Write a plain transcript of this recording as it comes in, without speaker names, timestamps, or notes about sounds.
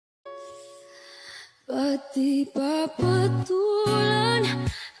Pati papatulan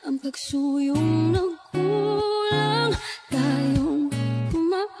ang pagsuyong nagkulang, tayong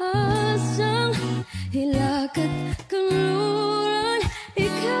umaasang hilakad kanluran.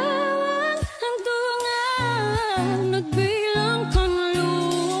 Ikaw ang hangtungan, nagbilang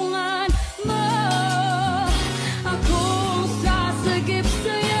kanlungan mo. Akong sasagip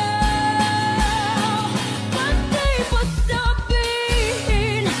sa'yo, pati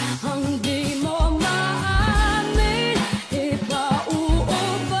pasabihin ang di mo maamin.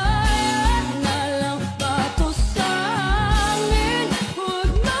 Ipauubayan na lang ba to sa amin?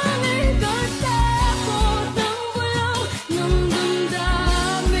 Huwag mangigal takot ang bulong ng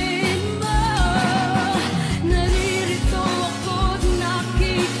damdamin mo. Naririto ako't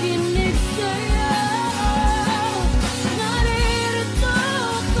nakikinig sa'yo. Naririto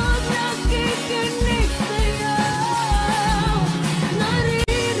ako't nakikinig sa'yo.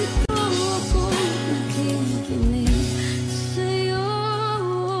 Naririto ako't nakikinig sa'yo.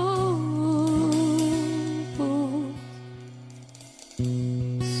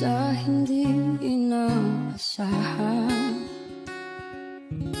 Sa hindi inaasahan,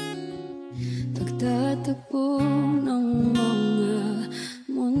 pagtatagpo ng mga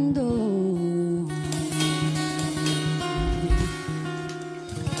mundo.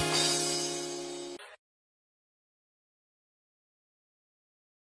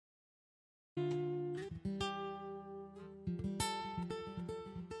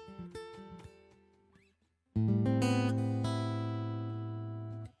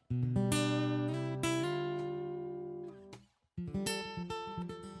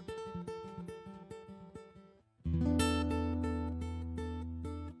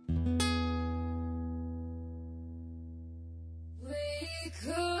 We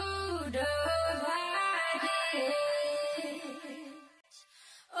could have had it.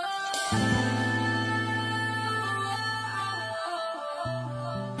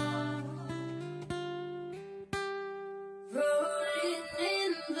 Rolling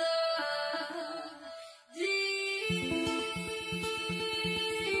in the deep.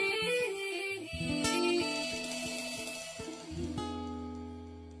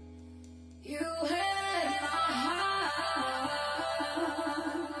 You had my heart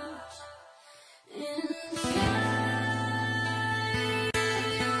inside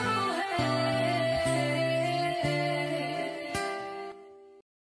your head.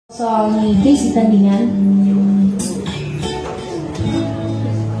 So, ni Casey Tandingan.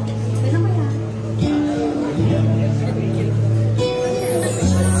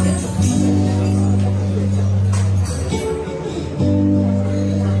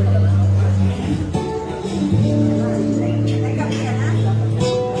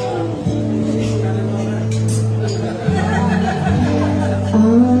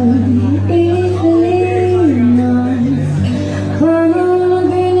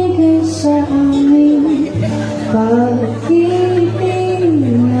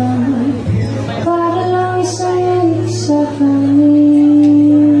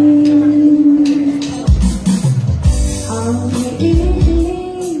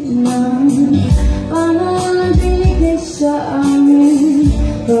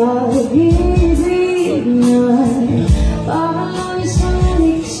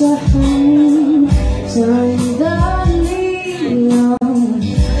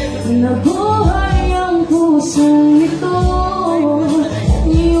 Nabuhay ang pusong ito,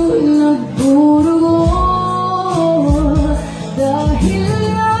 iyong nagdurugo. Dahil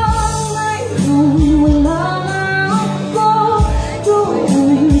lang ngayon wala na ako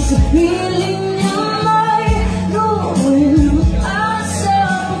doon sa piling niya may doon. Asa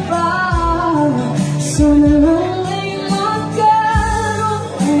pa sana lang ay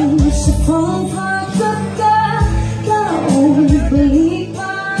magkaroon sa pagkakataon. Balik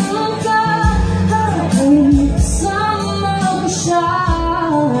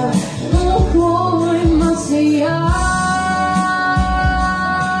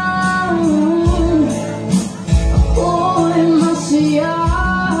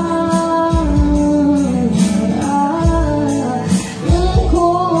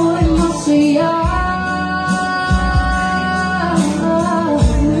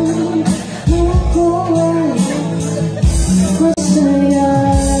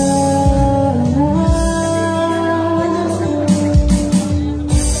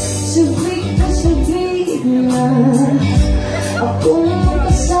akong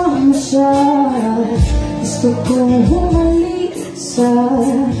kasama siya, gusto kong humalik sa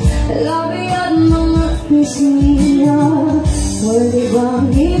labi at mga pisngi niya. Pwede bang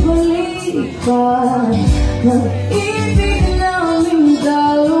ibalik pa ng ibig naming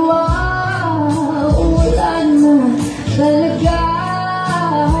dalawa?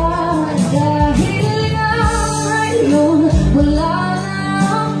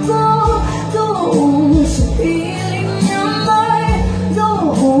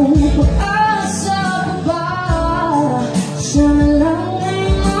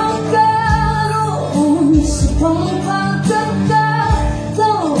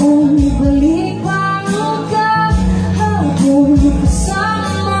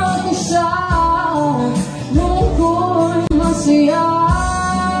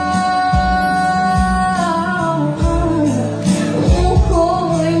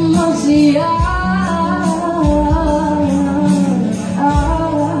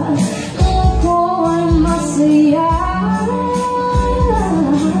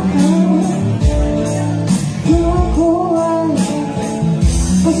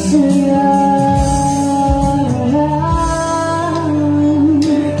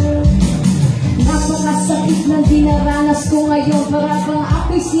 ngayon para bang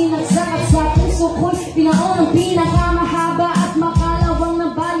ako'y sinagsakat sa puso ko'y pinaon ang pinakamahaba at makalawang na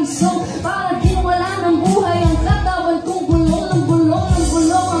balisong para di wala ng buhay ang katawan kong bulong ng bulong ng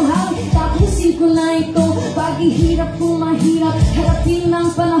bulong ang hangin. Tapusin ko na ito, paghihirap kung mahirap harapin ng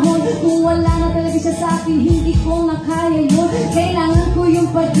panahon. Kung wala na talaga siya sa akin, hindi ko na kaya yun. Kailangan ko yung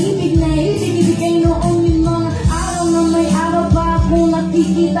pag-ibig na ibig-ibigay noon yung mga araw na may araw pa akong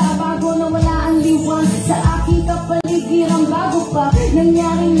nakikita bago na wala ang liwan sa aking kapaligiran. Bago pa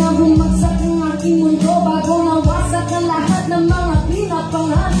nangyari na bumagsak ang aking mundo, bago nawasak ang lahat ng mga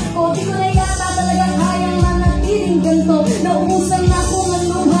pinapangarap ko. Di ko na yata talaga kayang manatiling ganito. Naubusan na akong ang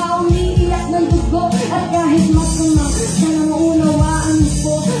luha, umiiyak ng dugo. At kahit masama, sana maunawaan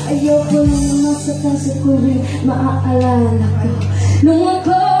ko. Ayoko lang masakang sa kuwi, maaalala ko nung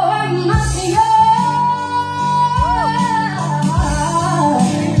ako ay masaya.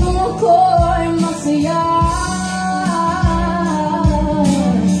 Nung ako ay masaya.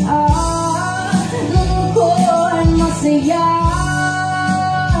 Nung ako ay masaya.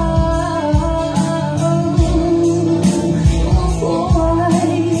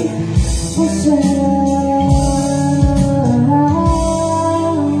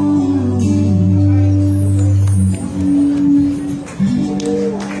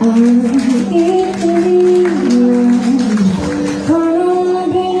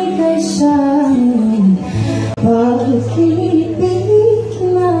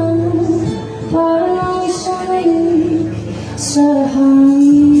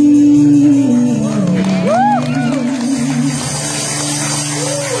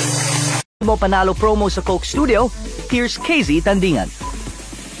 Panalo promo sa Coke Studio, here's KZ Tandingan.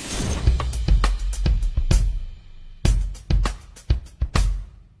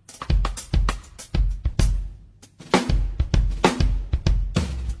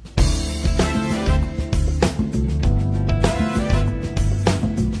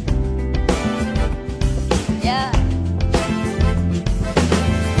 Yeah.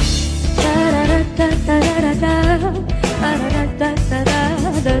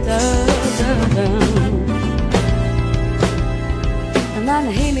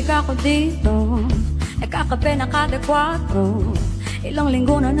 Nananahimik ako dito, nagkakape na kada 4. Ilang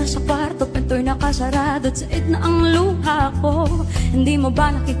linggo na nasa kwarto, pinto'y nakasarado at said na ang luha ko. Hindi mo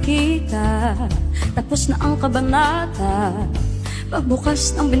ba nakikita, tapos na ang kabanata.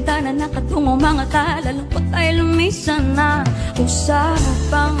 Pagbukas ng bintana, nakatungo mga tala, lungkot ay lumisan na.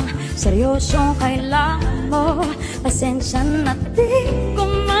 Usapang seryosong kailangan mo, pasensya na di ko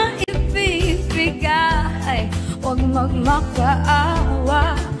maibibigay. Huwag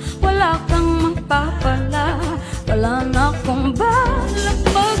magmakaawa, wala kang magpapala. Wala na akong balak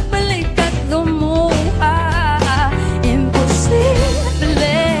magbalik at lumuha.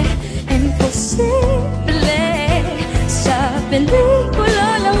 Imposible, imposible, sa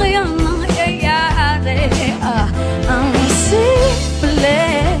pelikula lang yan nangyayari. Ang simple,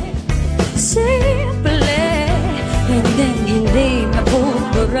 simple, hindi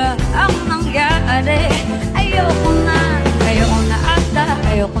mabubura ang nangyari. Ayoko na ata,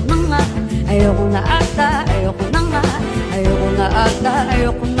 ayoko na nga. Ayoko na ata, ayoko na nga. Ayoko na ata,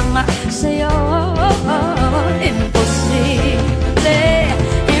 ayoko na nga sa'yo. Imposible,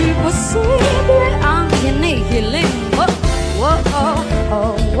 imposible ang hinihiling mo. Oh, oh,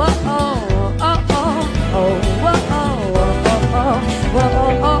 oh, oh, oh, oh, oh, oh,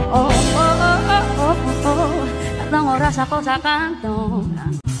 oh, at ang oras ako sa kanto,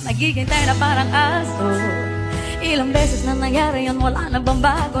 naghihintay na parang aso. Ilang beses na nangyari yun, wala na bang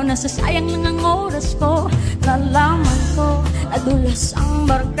bago? Nasasayang lang ang oras ko. Nalaman ko, nadulas ang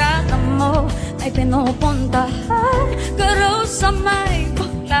barkada mo. Ay pinupuntahan ka raw sa may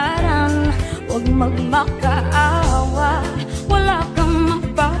baklaran. Huwag magmakaawa, wala kang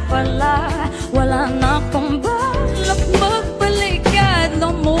magpapala. Wala na akong balak magbalik at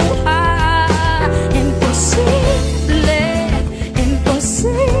lumuha. Imposible,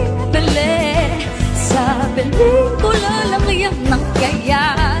 imposible, sa pelikula lang yan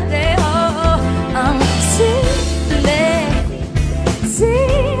nangyayari. Oh, ang simple,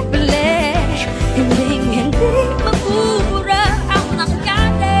 simple, hindi mabura ang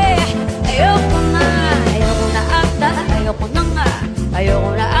nangyari. Ayoko na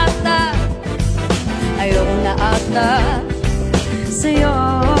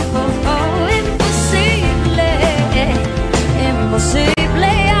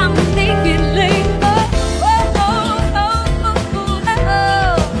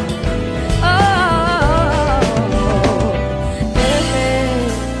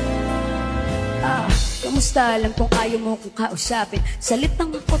alam kung ayaw mo kong kausapin. Salit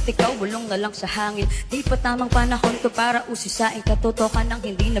ng makot, ikaw bulong na lang sa hangin. Di pa tamang panahon ko para usisain. Katotokan ng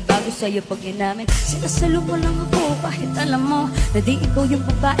hindi na bago sa'yo pag inamin. Sinasalo mo lang ako kahit alam mo na di ikaw yung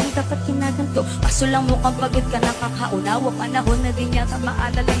babaeng dapat kinaganto. Kaso lang mukhang pagod ka, nakakaunawa. Panahon na din yata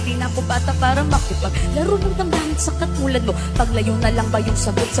maalala, hindi na ako bata para makipaglaro ng damdamin sa katulad mo. Paglayo na lang ba yung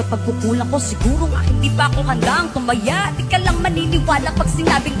sagot sa pagkukulang ko? Siguro nga hindi pa ako handang tumaya. Di ka lang maniniwala pag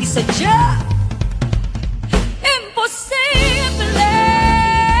sinabing di sadya. Imposible.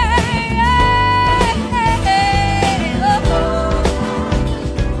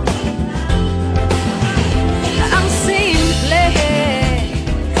 Ang simple,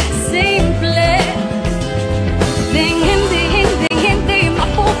 simple. Hindi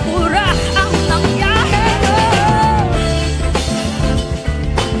mapupura ang nangyari.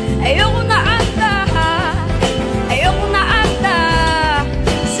 Ayoko na ata, ayoko na ata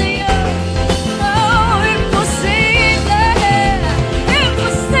sa'yo. Oh, imposible,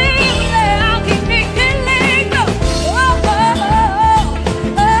 imposible ang kinikilig ko. Oh, oh, oh,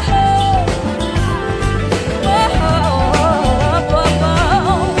 oh, oh, oh,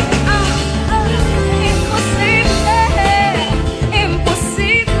 oh. Imposible,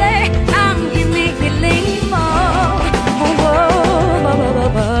 imposible ang kinikilig mo. Oh, oh,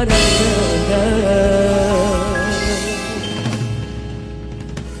 oh, oh.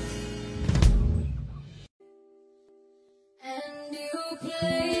 And you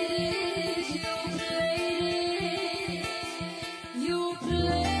played it, you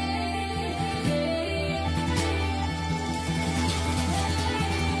played it.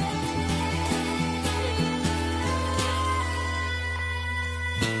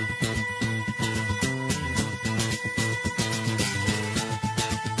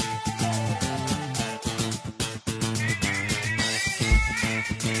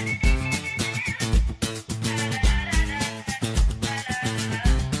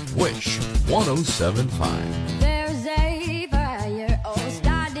 Wish 1075. There's a fire all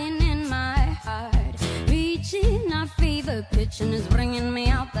starting in my heart, reaching a fever pitch and it's bringing me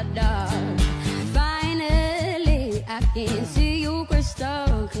out the dark. Finally, I can see you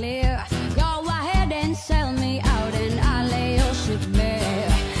crystal clear. Go ahead and sell me out and I'll lay your ship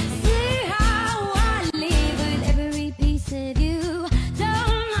bare. See how I live with every piece of you.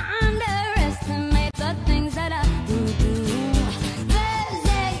 Don't underestimate the things that I do. There's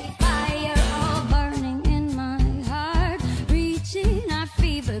a fire all burning in my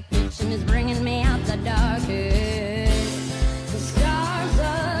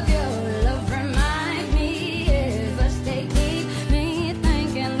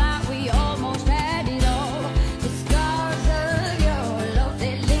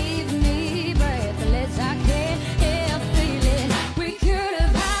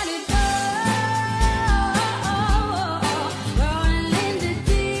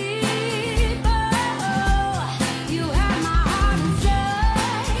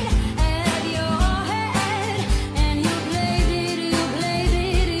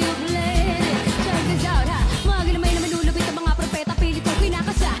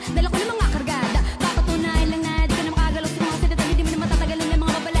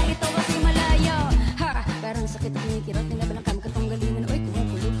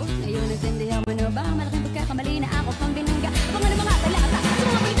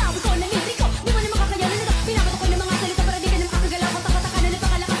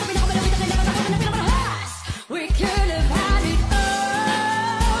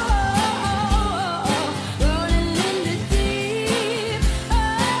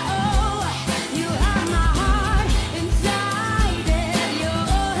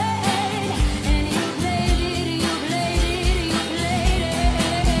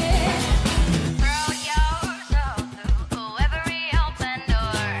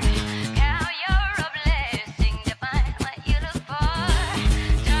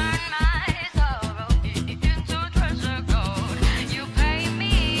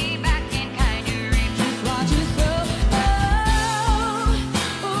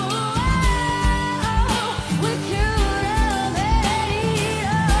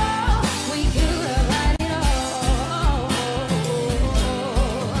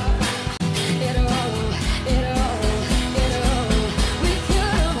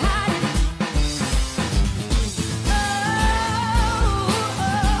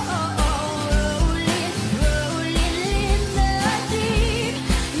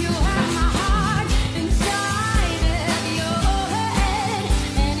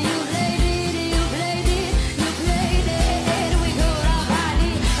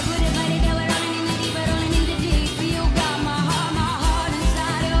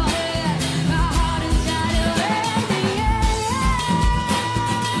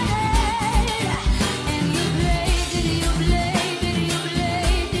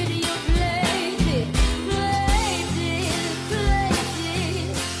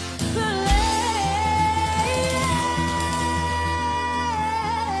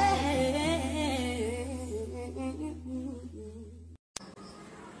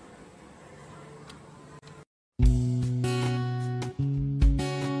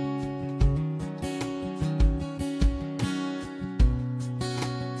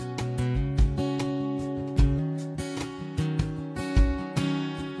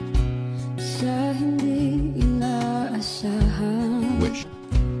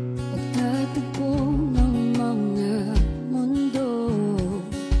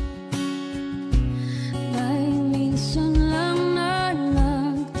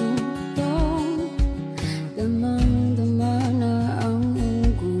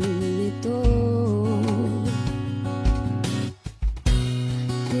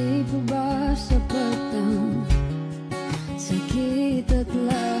Di pa ba sapat ang sakit at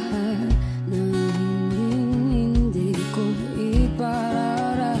lahat ng hindi ko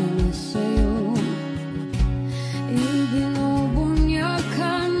ipararanas sa'yo? Ibinubunyag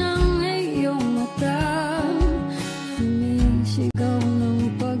ka ng iyong mata, sumisigaw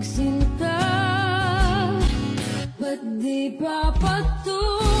ng pagsinta. Ba't di pa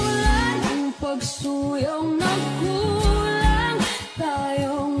patuloy ang pagsuyong na kulang?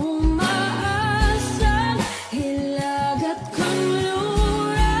 Tayong umaasang hilag at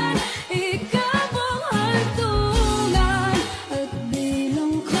kanluran, ikaw ang hantungan at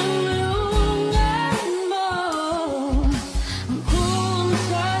bilang kanlungan mo. Ako ang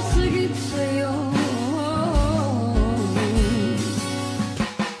sasagip sa'yo.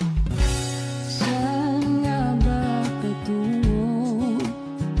 Saan nga ba patungo?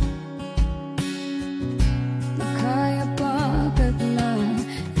 Nakaya pagkat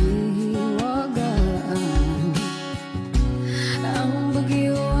nahihiwagaan ang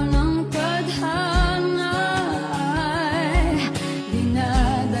bagyo ng tadhana ay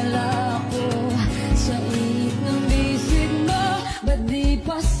dinadala ko sa init ng bisig mo. Ba't di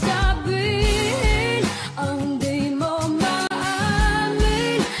pa sabihin ang di mo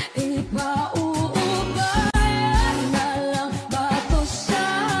maamin? Ipauubayan na lang ba to sa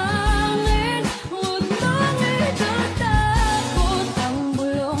akin? Huwag mong itatakot ang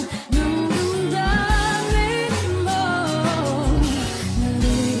bulong ng damdamin mo.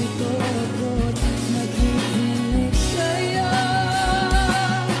 Narito ako't nakikinig sa'yo.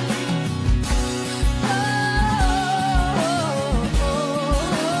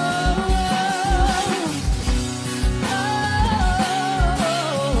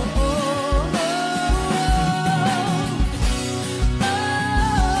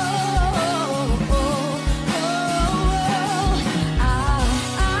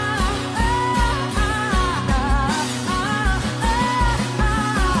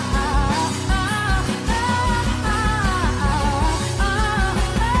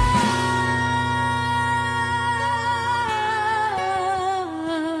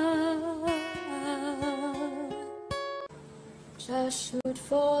 Just shoot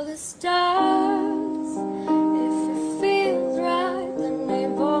for the stars. If it feels right, then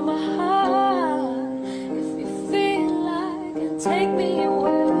aim for my heart. If you feel like and take me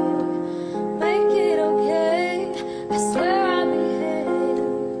away, make it okay. I swear I'll be here.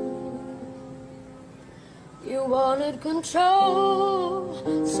 You wanted control,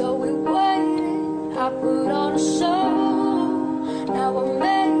 so we waited. I put on a show. Now I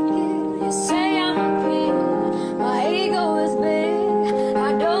make it. You say I'm a queen. My ego is big,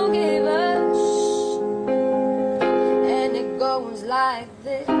 I don't give a shh. And it goes like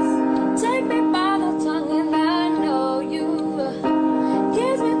this. Take me by the tongue and I know you.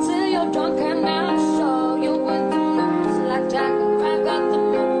 Kiss me till you're drunk and I'll show you with the moves like Jagger. I got the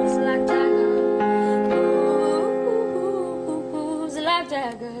moves like Jagger. Moves like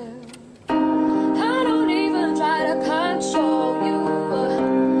Jagger. I don't even try to control you.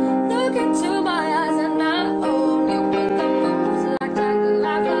 Look into my eyes and I own you with the moves like Jagger.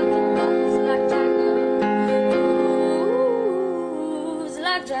 I got the moves like Jagger. Moves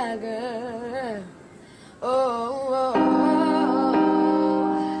like Jagger. Oh, oh, oh,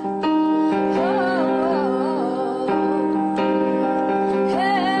 oh.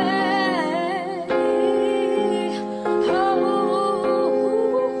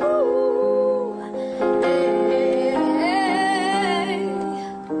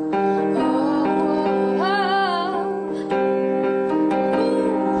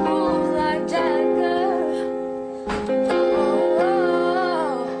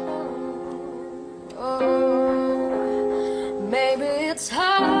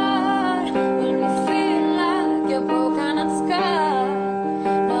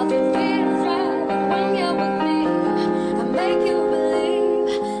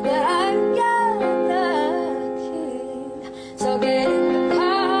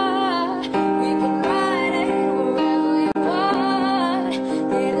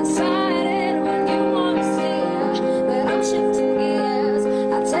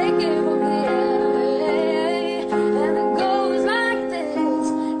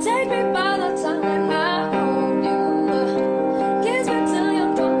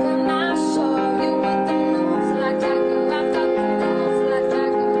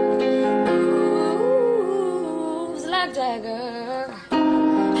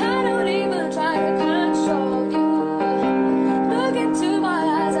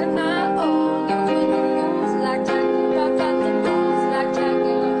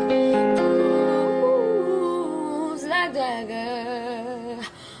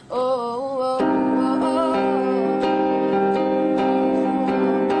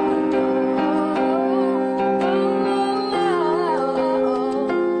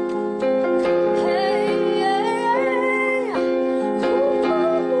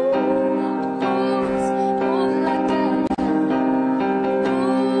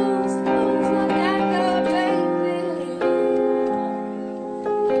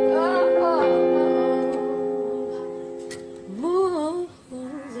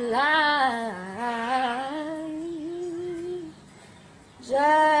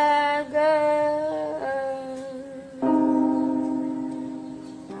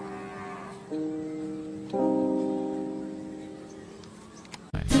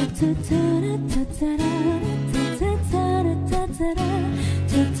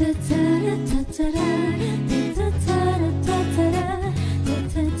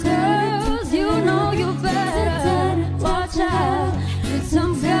 Girls, you know you better watch out.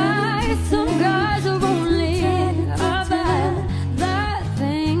 Some guys are only about that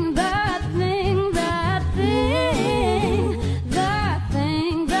thing, that thing, that thing, that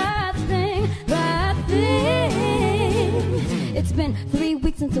thing, that thing, that thing. It's been 3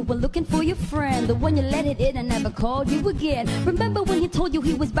 weeks since you were looking for your friend, the one you let it in and never called you again. Remember when he told you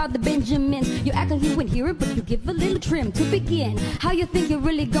he was about the Benjamins? You act like you wouldn't hear it, but you give a little trim to begin. How you think you're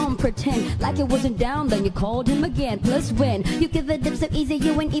really gonna pretend like it wasn't down, then you called him again. Plus when you give the dip so easy,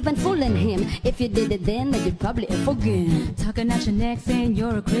 you ain't even fooling him. If you did it then you'd probably forget. Talking at your neck saying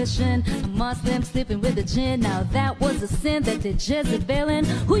you're a Christian, a Muslim sleeping with a jinn. Now that was a sin that did Jezebelin.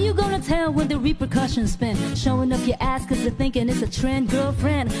 Who you gonna tell when the repercussions spin? Showing up your ass cause they're thinking it's a trend.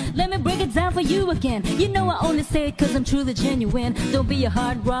 Girlfriend, let me break it down for you again. You know I only say it cause I'm truly genuine. Don't be a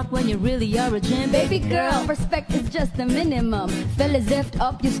hard rock when you really are a gem. Baby girl, respect is just the minimum. Fellas effed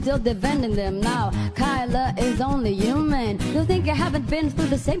up, you still defending them. Now Kyla is only human. You think you haven't been through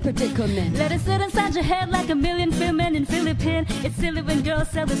the same predicament? Let it sit inside your head like a million filmmen in Philippines. It's silly when girls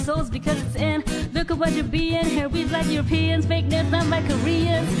sell their souls because it's in. Look at what you're being. Hair weaves like Europeans, fake nails not like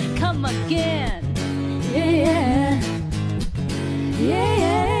Koreans. Come again. Yeah, yeah,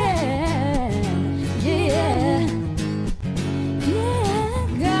 yeah, yeah, yeah.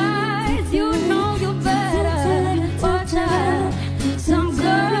 Guys, you know you better watch out. Some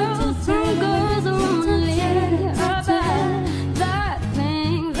girls are only about that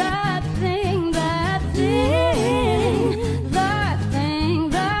thing, that thing, that thing, that thing,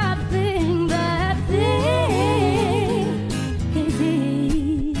 that thing, that thing.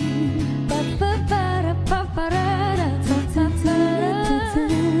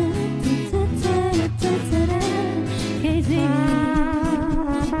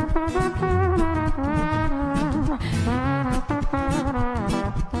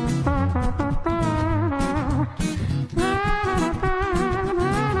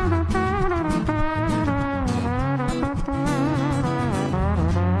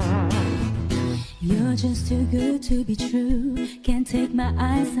 You're just too good to be true. Can't take my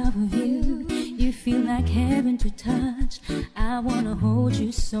eyes off of you. You feel like heaven to touch. I wanna hold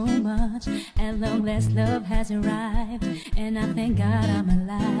you so much. At long last love has arrived, and I thank God I'm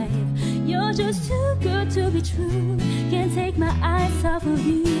alive. You're just too good to be true. Can't take my eyes off of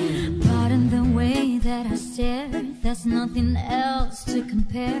you. Pardon the way that I stare, there's nothing else to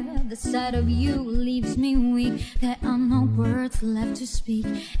compare. The sight of you leaves me weak. There are no words left to speak.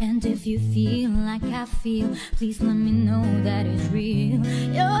 And if you feel like I feel, please let me know that it's real.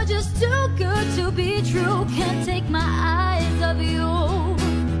 You're just too good to be true. Can't take my eyes off you.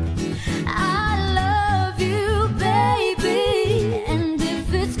 I love you, baby. And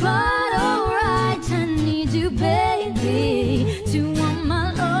if it's quite alright, I need you, baby, to warm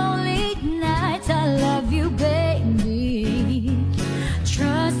my lonely nights. I love you, baby.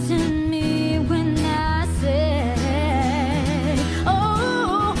 Trust in me when I say,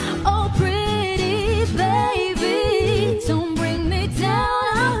 oh, oh, pretty baby, don't bring me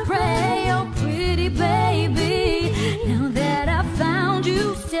down, I pray. Oh, pretty baby, now that I found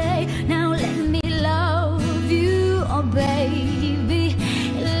you, stay. Now let me love you, oh baby,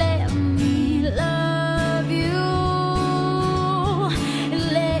 let me love you.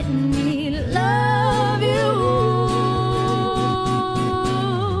 Let me love you.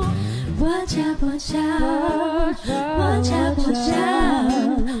 Watch out, watch out, watch out, watch out, watch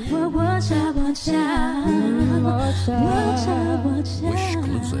out, watch out, watch out, watch out.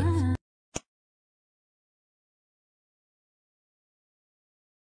 Exclusive.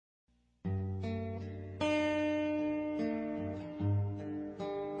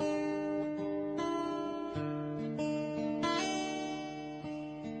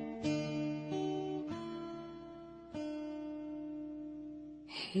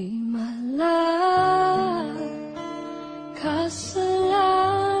 Hey, my love,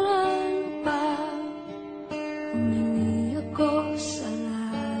 kasalanan ba humingi ako sa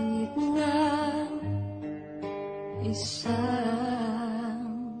langit ng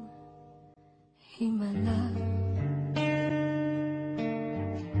isang himala?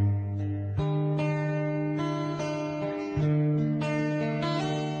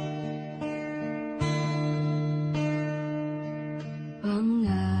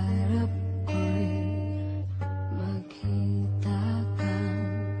 Pangarap ko'y magkita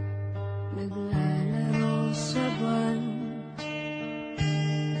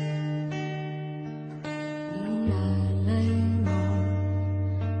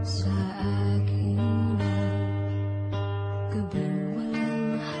sa akin na gabing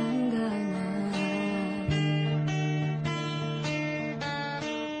walang hangganan.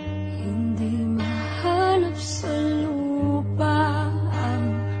 Hindi mahanap sa lupa ang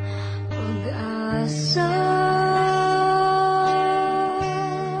pag-asa.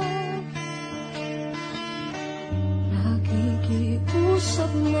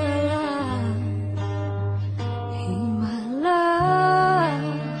 Nakikiusap na lang, himala,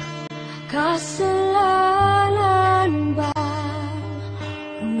 kasalanan ba?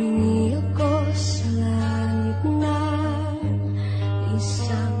 Humingi ako sa langit na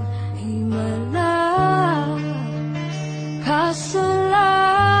isang himala,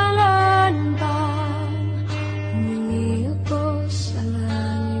 kasalanan ba? Humingi ako sa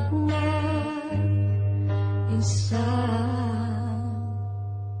langit na isang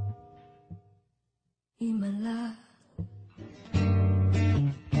himala.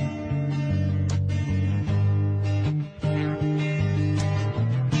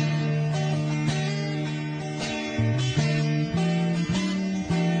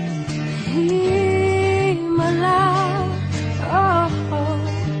 Himala, oh, oh,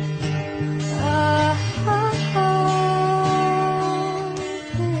 ah, ah, ah,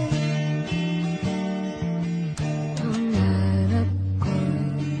 pangarap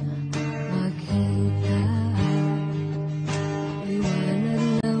ko'y makita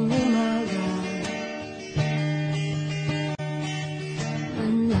liwanag ng umaga,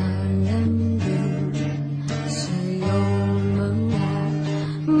 panlalambing sa iyong mga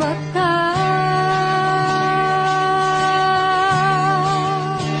mata.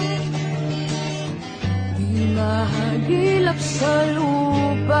 Di mahagilap sa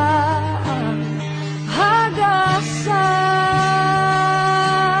lupa ang hagasa.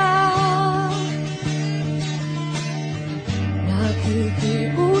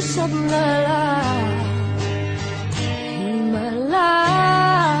 Nakikiusap na lang, himala,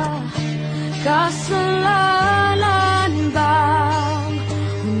 kasalanan bang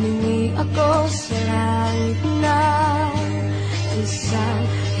humingi ako sa langit na isang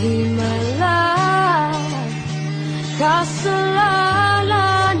himala,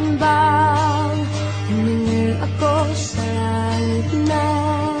 kasalanan bang humingi ako sa langit na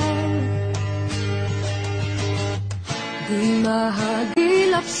di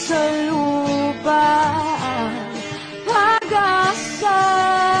mahagilap sa lupa ang pag-asa.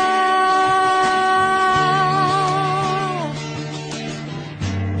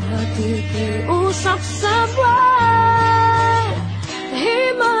 Nakikiusap sa buwan,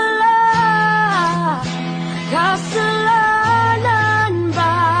 himala, kasalanan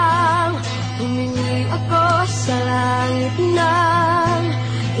bang humingi ako sa langit ng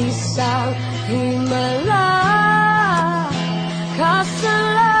isang himala,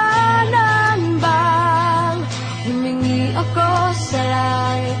 kasalanan bang humingi ako sa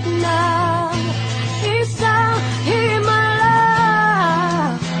langit ng isang himala,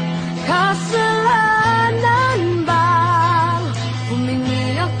 kasalanan bang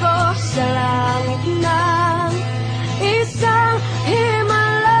humingi ako sa langit ng isang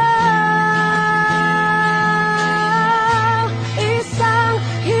himala, isang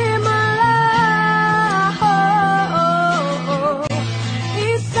himala, oh, oh, oh.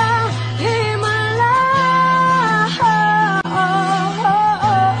 Isang himala, oh, oh,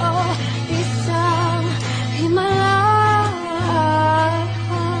 oh. Isang himala,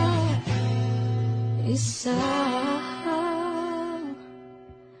 isang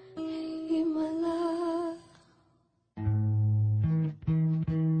himala,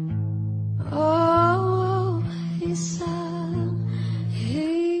 oh, isang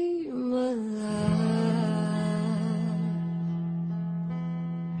himala.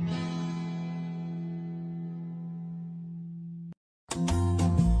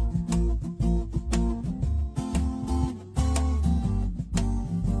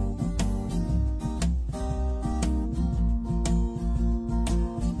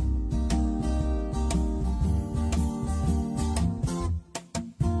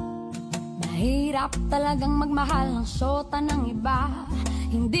 Mahirap talagang magmahal ng syota ng iba.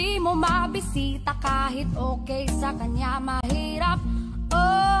 Hindi mo mabisita kahit okay sa kanya. Mahirap,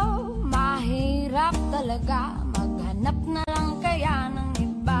 oh, mahirap talaga. Maghanap na lang kaya ng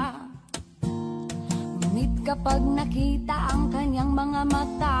iba. Ngunit kapag nakita ang kanyang mga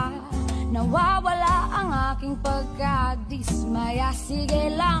mata, nawawala ang aking pagkadismaya. Sige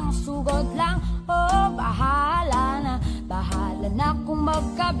lang, sugod lang, oh, bahala na kung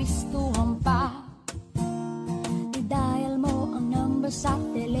magkabistuhan pa. I-dial mo ang number sa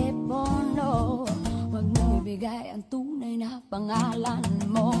telepono, huwag mo ibigay ang tunay na pangalan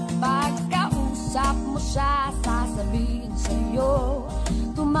mo. siya, sasabihin sa'yo.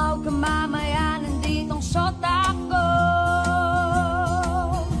 Tumawag ka mamaya, nanditong shota ko.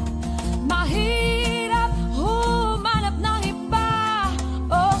 Mahirap humanap ng iba,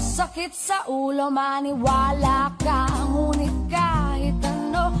 o sakit sa ulo, maniwala ka. Ngunit kahit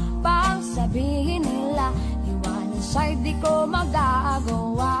ano pang sabihin nila, iwanan siya'y di ko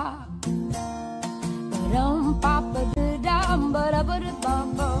magagawa. Ba-dum, pa-pa-da-dum,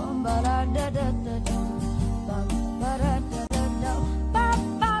 ba-da-ba-da-bum-bum, ba-da-da-da-da-dum, ba-ba-da-da-da-dum,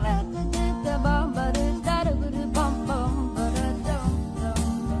 ba-ba-da-da-da-bum, ba-da-da-da-da-bum-bum, ba-da-dum-dum,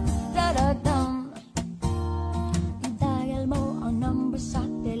 da-da-dum. I-dial mo ang number sa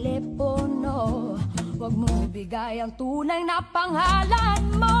telepono, huwag mo ibigay ang tunay na pangalan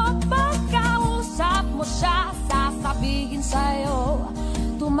mo. Pagkausap mo siya, sasabihin sa'yo,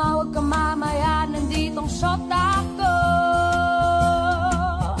 tumawag ka mamaya, nanditong shota ko.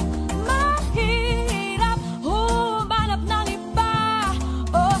 Mahirap humanap ng iba,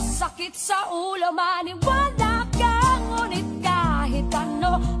 o sakit sa ulo, maniwala ka. Ngunit kahit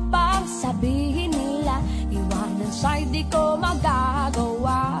ano pang sabihin nila, iwanan siya'y di ko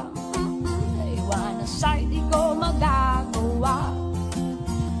magagawa. Iwanan siya'y di ko magagawa.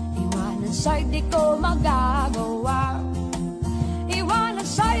 Iwanan siya'y di ko magagawa. Iwanan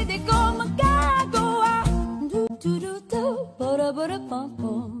siya'y di ko magagawa. Do-do-do-do,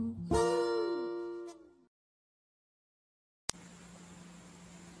 ba-da-ba-da-bum-bum.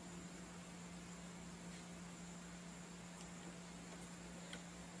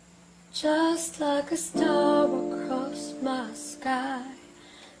 Just like a star across my sky,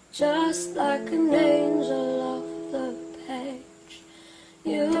 just like an angel off the page,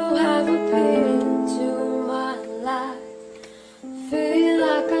 you have appeared into my life. Feel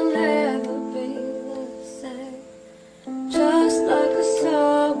like I'll never be the same. Just like a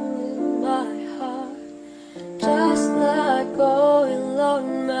song in my heart, just like oil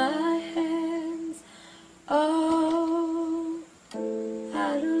on my hands. Oh,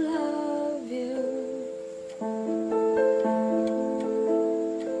 I do love you.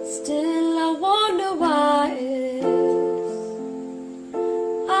 Still I wonder why it is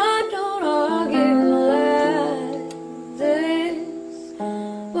I don't argue like this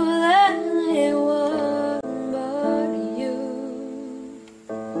with anyone but you.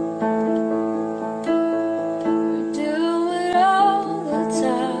 We do it all the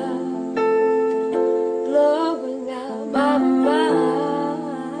time, blowing out my mind.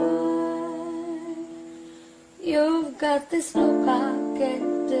 You've got this look I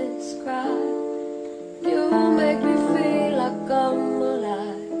can't describe. You make me feel like I'm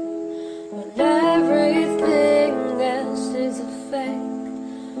alive when everything else is a fake.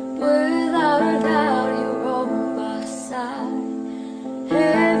 Without a doubt, you're on my side.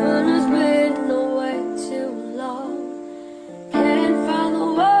 Heaven has been away too long. Can't find the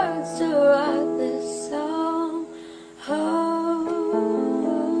words to write this song. Oh,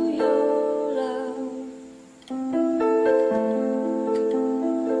 your love.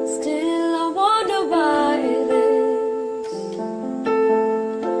 Still I wonder why it is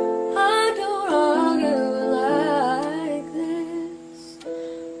I don't argue like this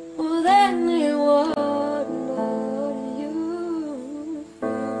with anyone but you.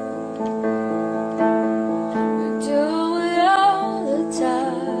 We do it all the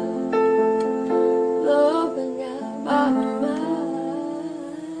time, blowing out my mind.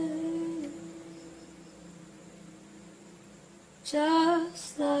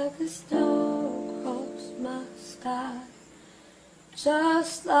 Just like a star across my sky,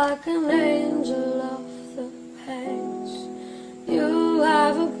 just like an angel off the page, you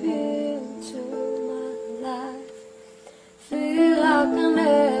have appeared into my life. Feel like I'll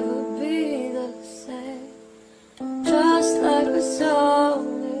never be the same. Just like a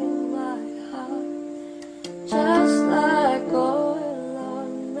song in my heart, just like oil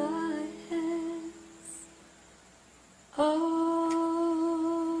on my hands. Oh,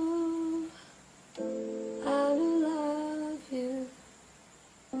 I love you.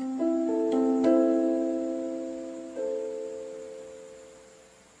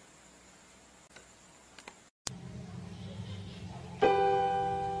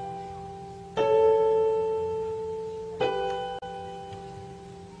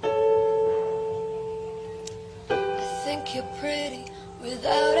 I think you're pretty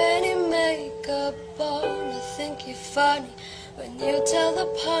without any makeup on. I think you're funny when you tell the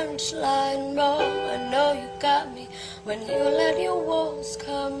punchline wrong. I know you got me when you let your walls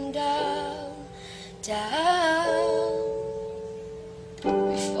come down, down.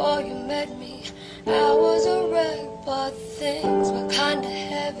 Before you met me, I was a wreck, but things were kinda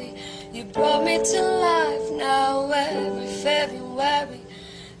heavy. You brought me to life. Now every February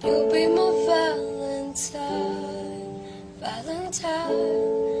you'll be my Valentine.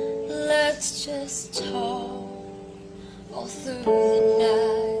 Valentine, let's just talk all through the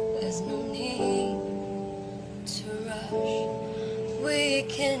night. There's no need to rush. We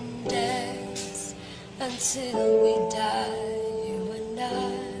can dance until we die. You and I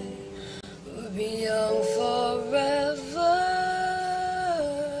will be young forever.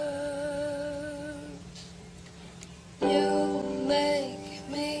 You make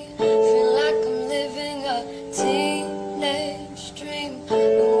me feel like I'm living a teenage dream. The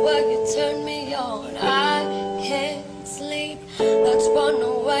way you turn me on, I can't sleep. Let's run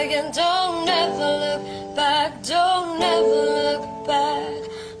away and don't ever look back. Don't ever look back.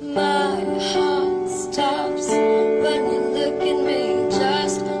 My heart stops when you look at me.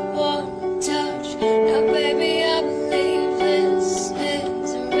 Just one touch. Now baby, I believe this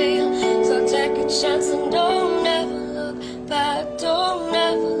is real. So take a chance and don't ever look back. Don't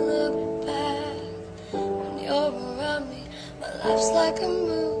ever look back. When you're around me, my life's like a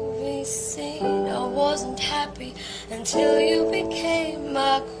movie scene. I wasn't happy until you became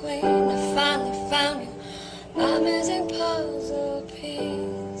my queen. I finally found you, my missing puzzle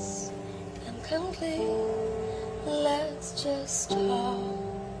piece. I'm complete. Let's just talk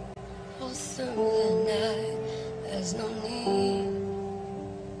all through the night. There's no need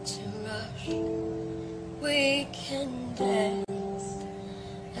to rush. We can dance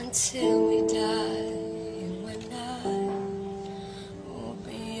until we die. You and I will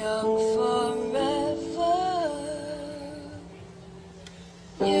be young forever.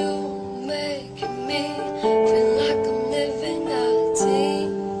 You make me feel like I'm living a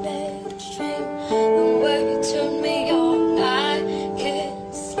teenage dream. The way you turn me on, I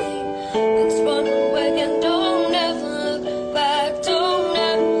can't sleep. Let's run away and don't ever look back. Don't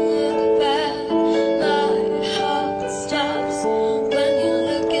ever look back. My heart stops when you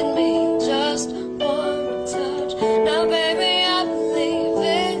look at me. Just one touch. Now baby, I believe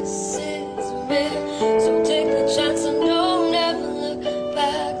this is real. So take a chance and don't ever look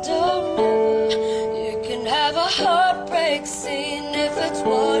back. Don't ever. You can have a heartbreak scene if it's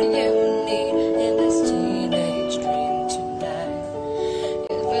what you need in this teenage dream tonight.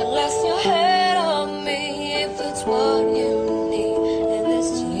 You can rest your head on me if it's what you need in this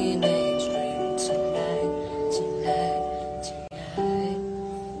teenage dream tonight. Tonight, tonight,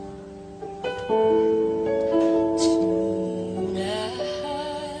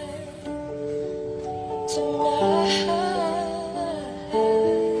 tonight, tonight,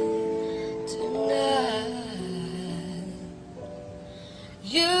 tonight.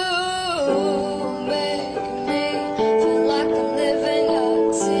 You make me feel like I'm living a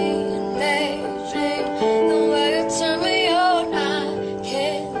teenage dream. The way you turn me on, I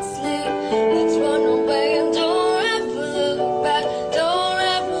can't sleep. Let's run away and don't ever look back. Don't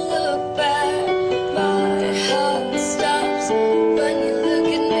ever look back. My heart stops when you look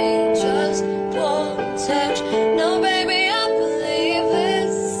at me. Just one touch. No, baby, I believe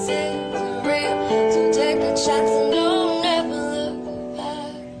this is real. So take a chance and don't ever look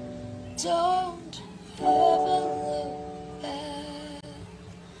back. Don't ever look back.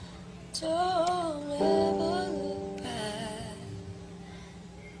 Don't ever look back.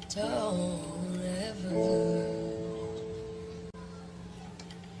 Don't ever look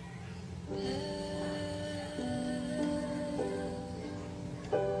back.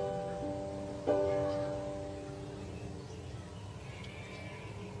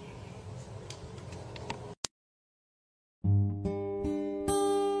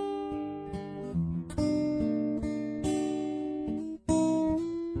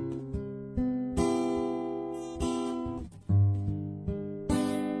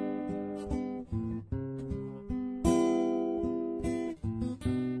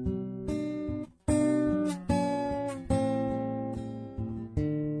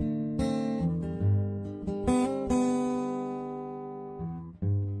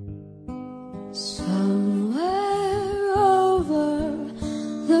 Somewhere over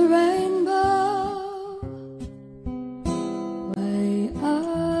the rainbow, way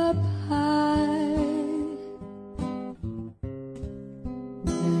up high,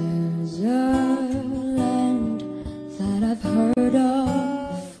 there's a land that I've heard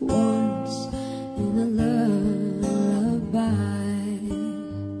of once in a lullaby.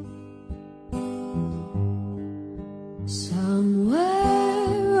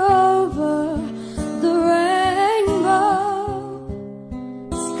 Somewhere over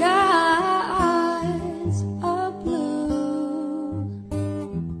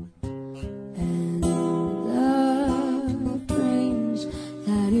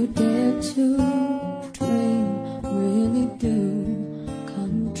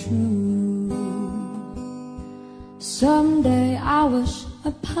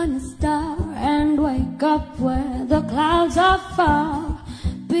up where the clouds are far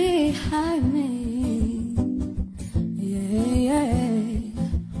behind me. Yeah, yeah.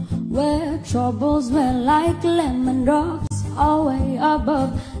 Where troubles were like lemon drops away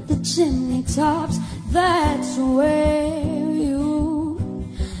above the chimney tops. That's where you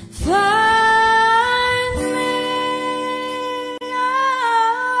find me.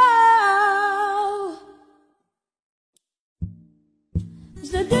 Oh.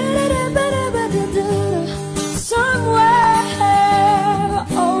 Somewhere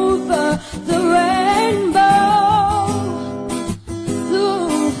over the rainbow,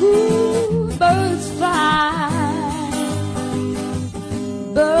 ooh, birds fly,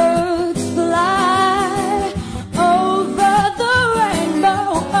 birds fly over the rainbow.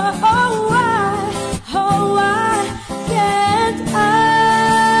 Oh, why can't I?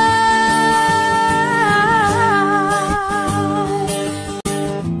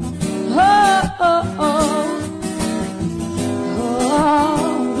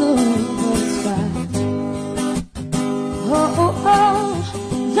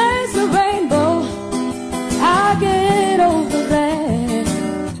 There's a rainbow, I'll get over there.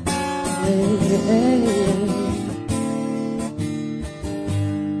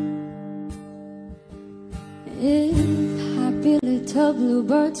 If happy little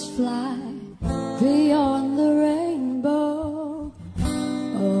bluebirds fly beyond the rainbow,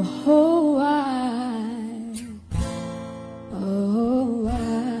 oh, why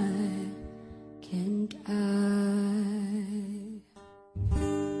can't I?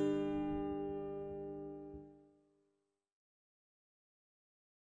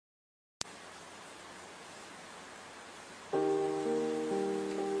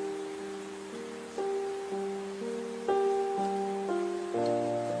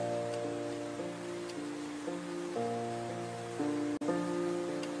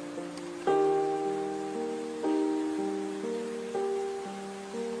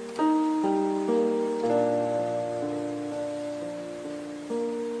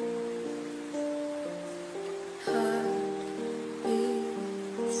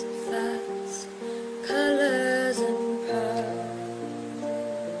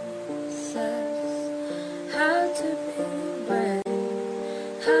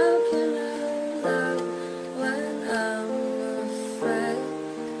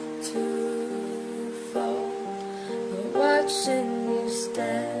 Watching you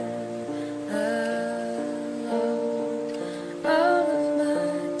stand alone, all of my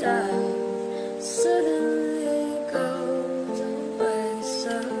doubt suddenly goes away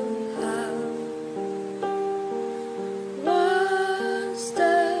somehow. One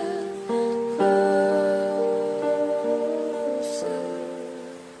step closer.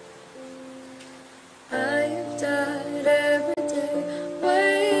 I've died every day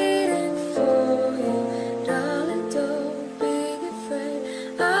waiting for you, darling. Don't be afraid.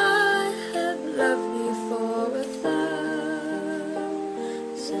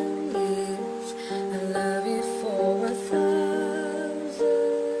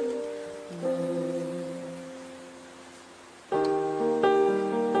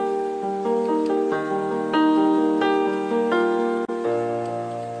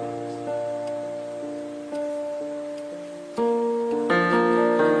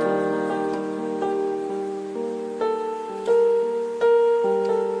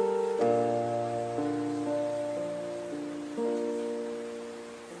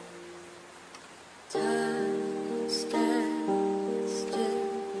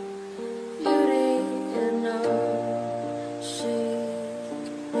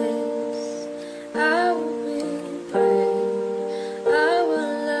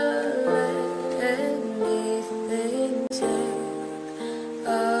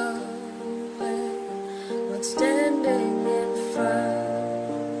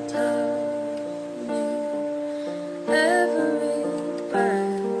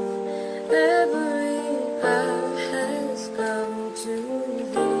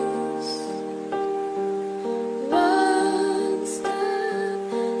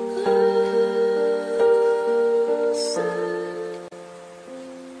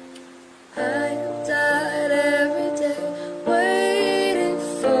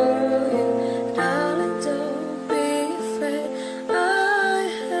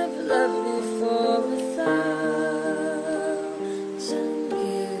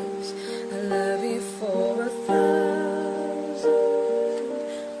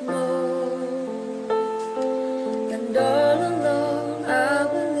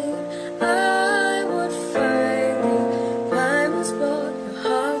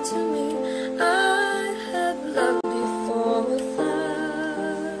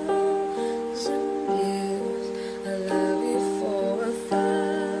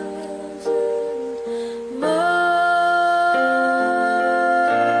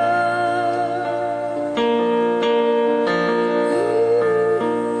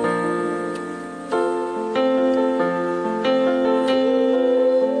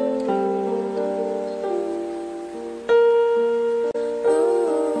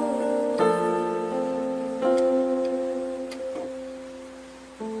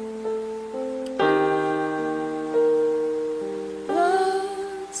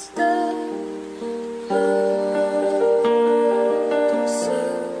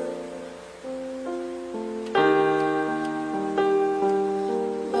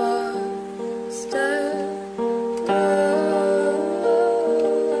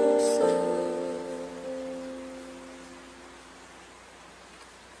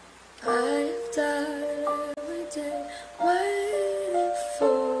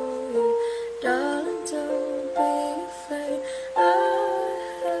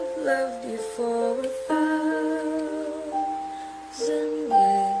 loved you for 1,000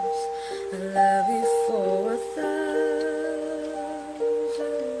 years. I love you for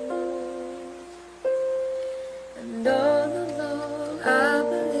 1,000 more. And all along I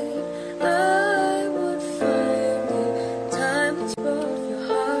believed I would find you. Time has brought your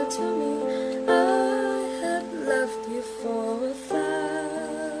heart to me. I have loved you for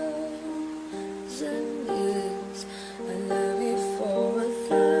 1,000 years. I love you for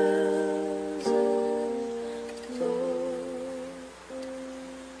 1,000 more.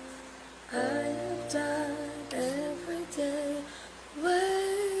 I have died every day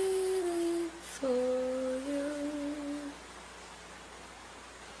waiting for you.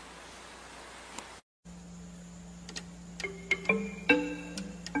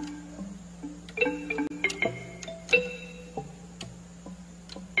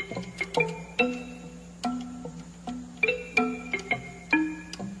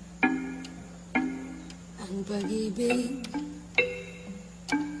 Ang pag-ibig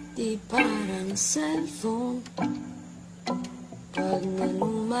di parang cellphone. Pag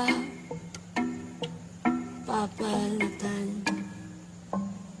naluma, papalitan.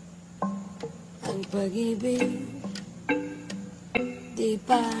 Ang pag-ibig di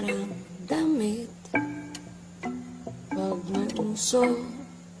parang damit. Pag nauso,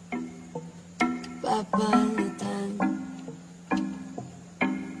 papalitan.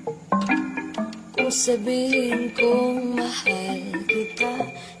 Kung sabihin kong mahal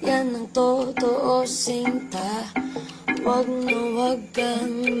kita, yan ang totoo sinta. Wag na wag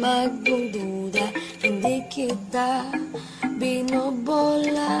kang magdududa, hindi kita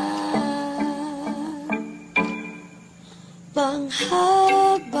binobola.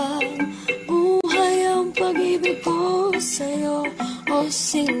 Panghabang buhay ang pag-ibig ko sa'yo, o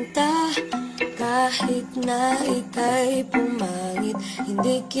sinta. Kahit na ika'y pumangit,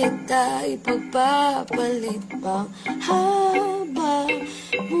 hindi kita ipagpapalit. Panghabang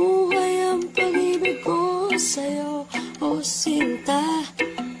buhay ang pag-ibig ko sa'yo, o sinta.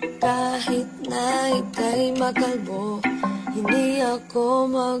 Kahit na ika'y makalbo, hindi ako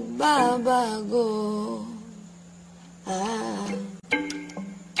magbabago. Ah,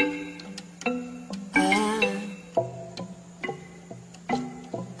 ah,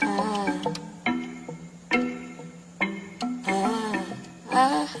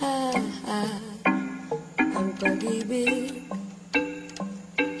 ah, ah, ah. Ang pag-ibig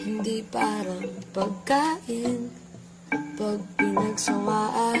hindi parang pagkain. Pag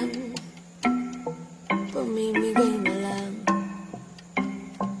pinagsawaan, pamimigay na lang.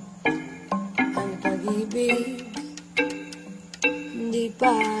 Ang pag-ibig hindi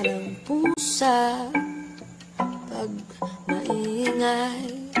parang pusa. Pag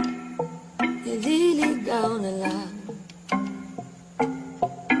maingay, ililigaw na lang.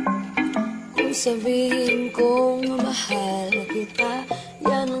 Kung sabihin kong mahal kita,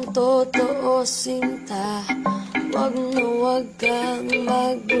 yan ang totoo sinta. Wag na wag kang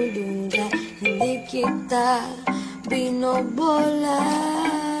magdududa, hindi kita binobola.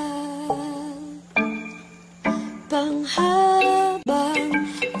 Panghabang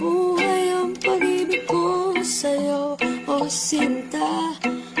buhay ang pag-ibig ko sa'yo, o sinta.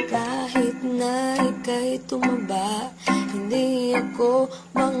 Kahit na ika'y tumaba, hindi ako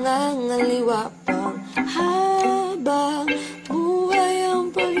mangangaliwa. Panghabang buhay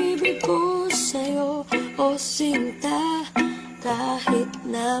ang pag-ibig ko sa'yo, o sinta. Kahit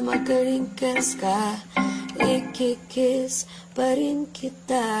na magka-wrinkles ka, ikikis pa rin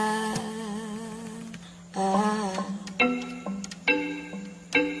kita. Ah,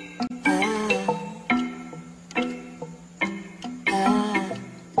 ah, ah,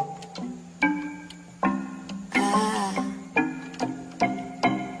 ah.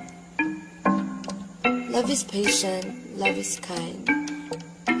 Love is patient, love is kind.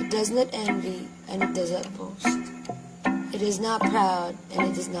 It does not envy, and it does not boast. It is not proud, and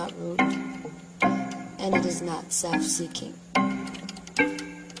it is not rude, and it is not self-seeking.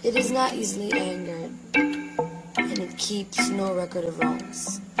 It is not easily angered, and it keeps no record of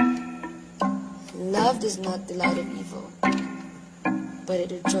wrongs. Love does not delight in evil, but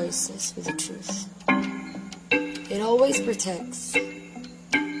it rejoices with the truth. It always protects,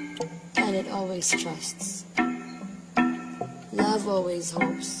 and it always trusts. Love always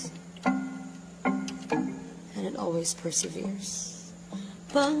hopes, and it always perseveres.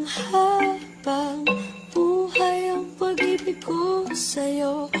 Panghabang buhay ang pag-ibig ko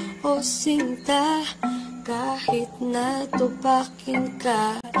sa'yo, o sinta. Kahit na tupakin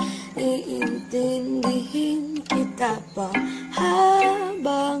ka, iintindihin kita.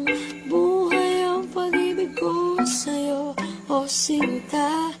 Panghabang buhay ang pag-ibig ko sa'yo, o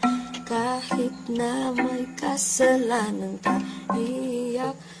sinta. kahit na may kasalanan ka,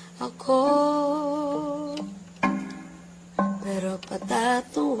 iyak ako. Pero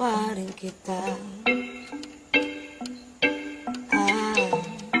patatawarin kita.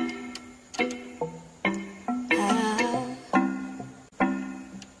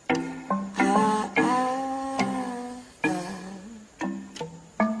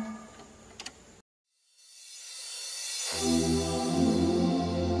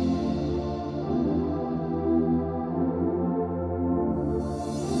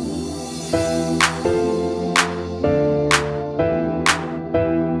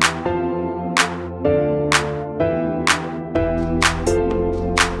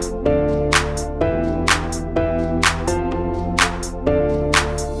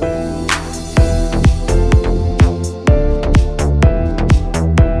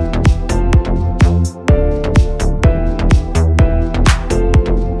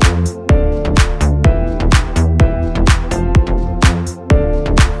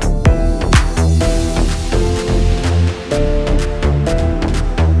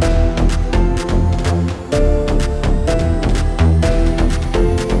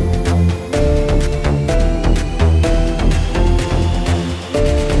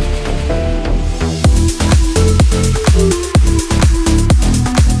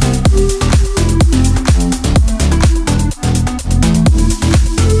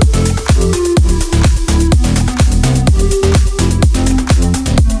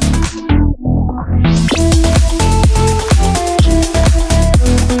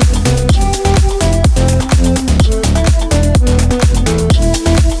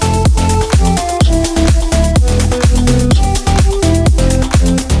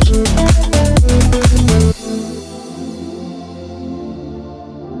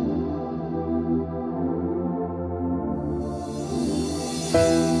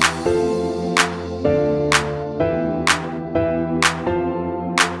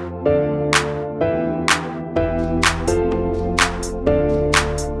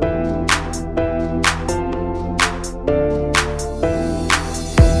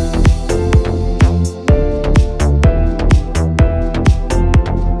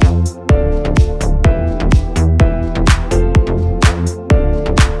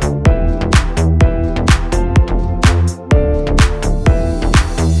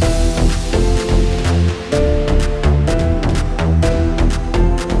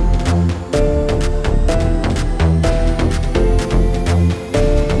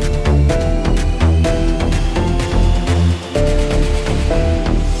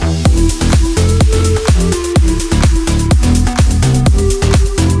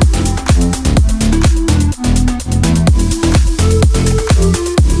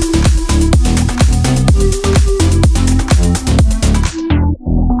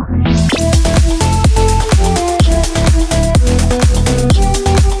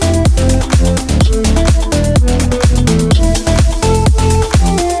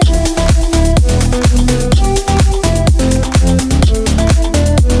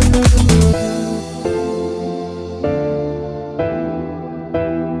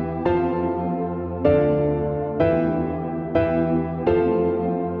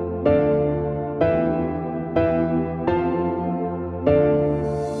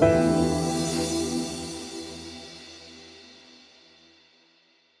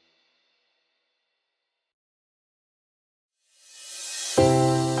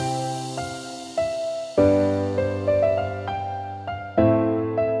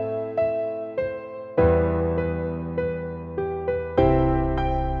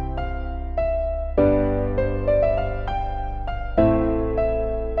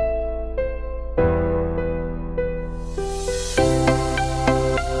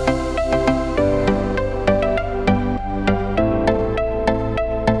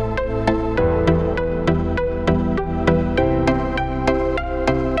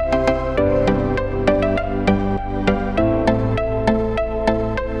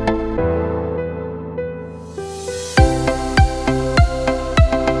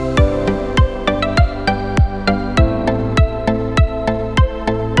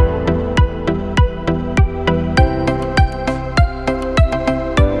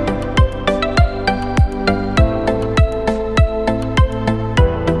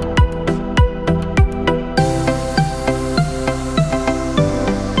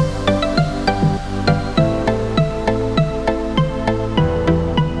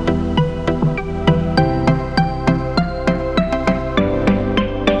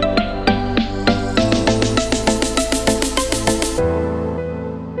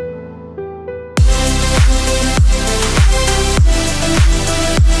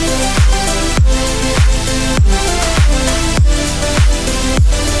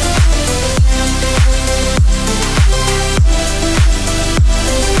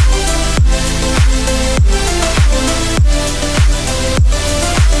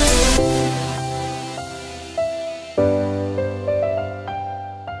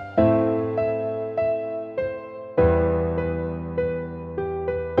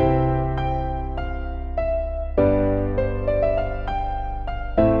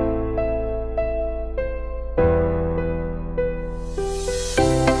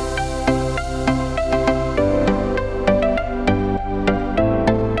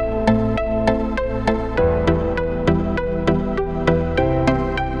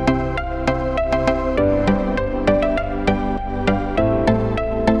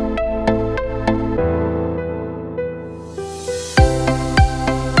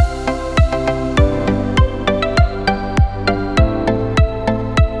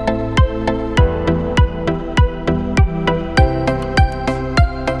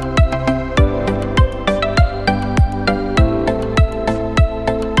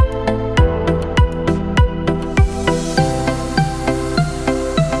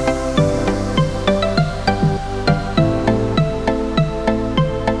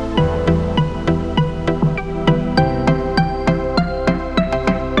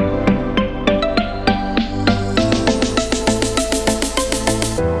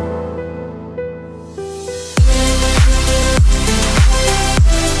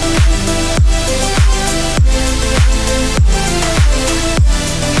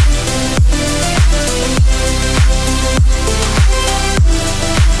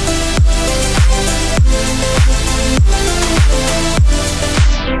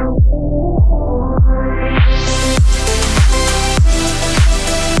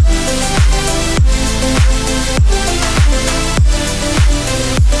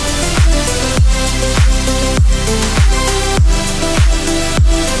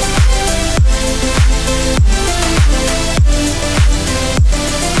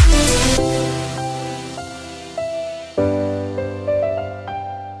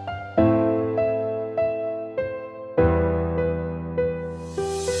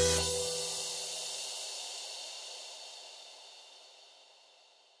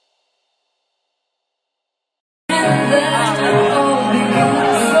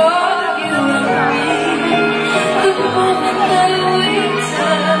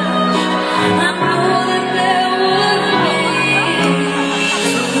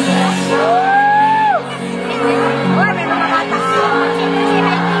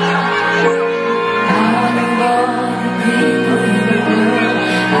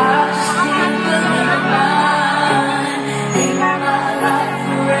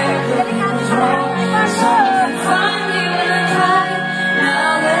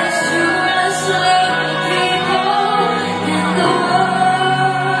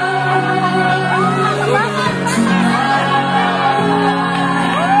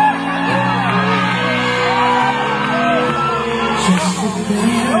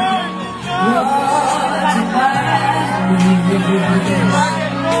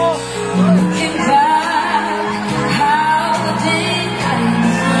 Looking back, how did I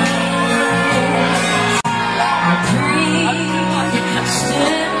dream?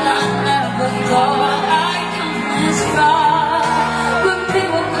 Still I never thought I'd come this far. But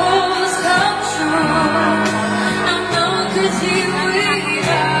miracles come true. I know 'cause you were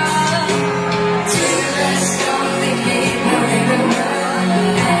till there's something deeper in the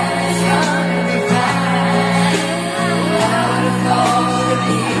world that's gonna be fine. Out of all the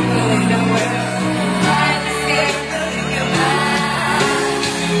people in the world, find the fear in your mind.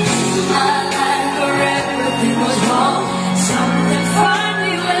 My life for everything was wrong. Something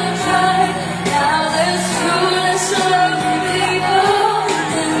finally went right. Now there's truly lovely people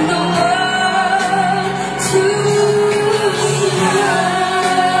in the world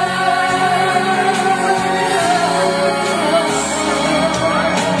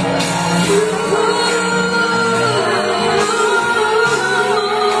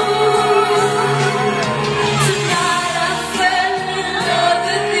Tonight I fell in love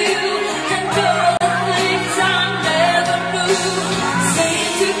with you, and all the things I never knew seem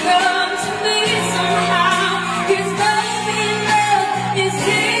to come to me somehow. 'Cause baby, love is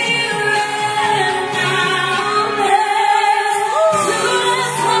here and now. There's two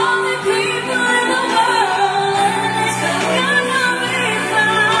less lonely people in the world, and it's gonna be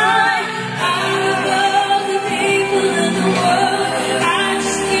fine. Out of all the people in the world, I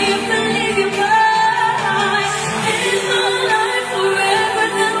just can't believe you're mine. In my life forever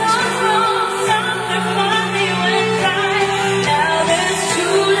there was wrong. Something finally went right. Now there's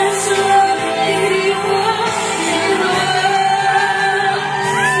two less lonely people in the world.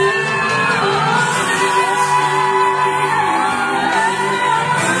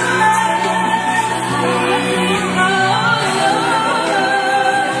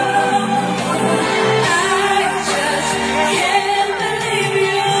 I just can't believe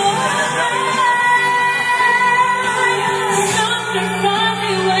you're mine. Something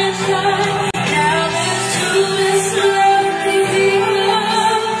finally went right. Now there's two less lonely people.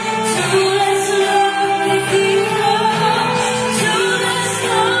 Two less lonely people. Two less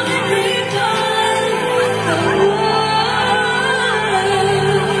lonely people in the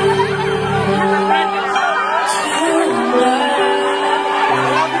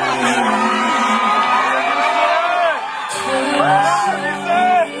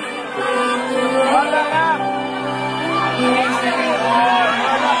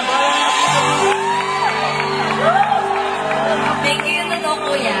Thank you na to,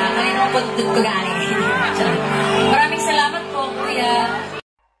 kuya. Kanina po doon ko galing. Maraming salamat po, kuya.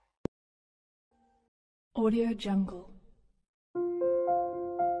 Audio Jungle.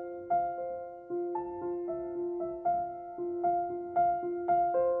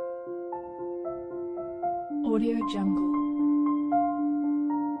 Audio Jungle.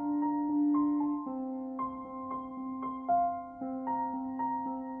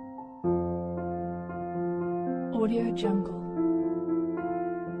 Audio Jungle.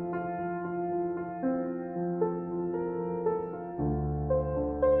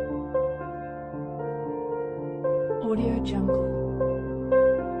 Audio Jungle.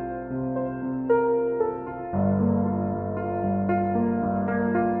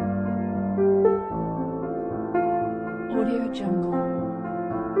 Audio Jungle.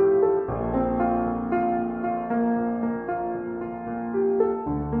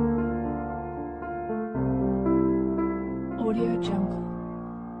 Audio Jungle.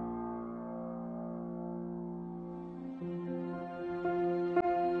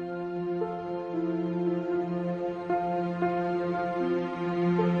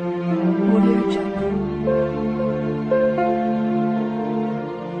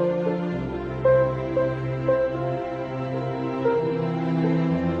 Audio Jungle.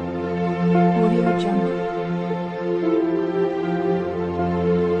 Audio Jungle.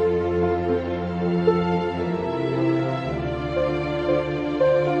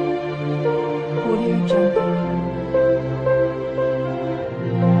 Audio Jungle.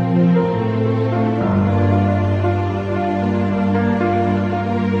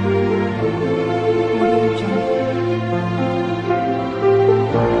 Audio Jungle.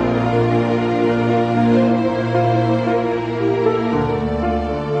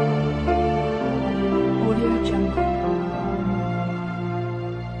 Audio Jungle.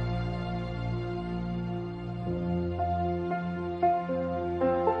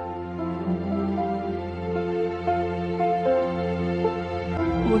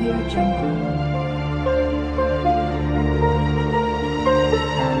 Audio Jungle.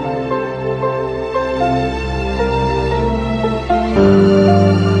 Audio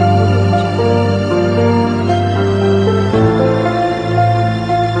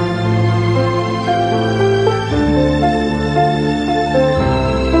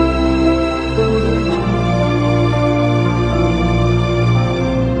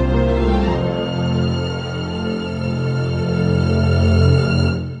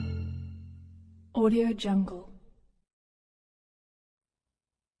Audio Jungle.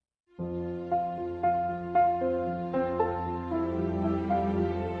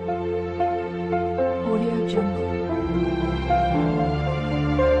 Audio Jungle.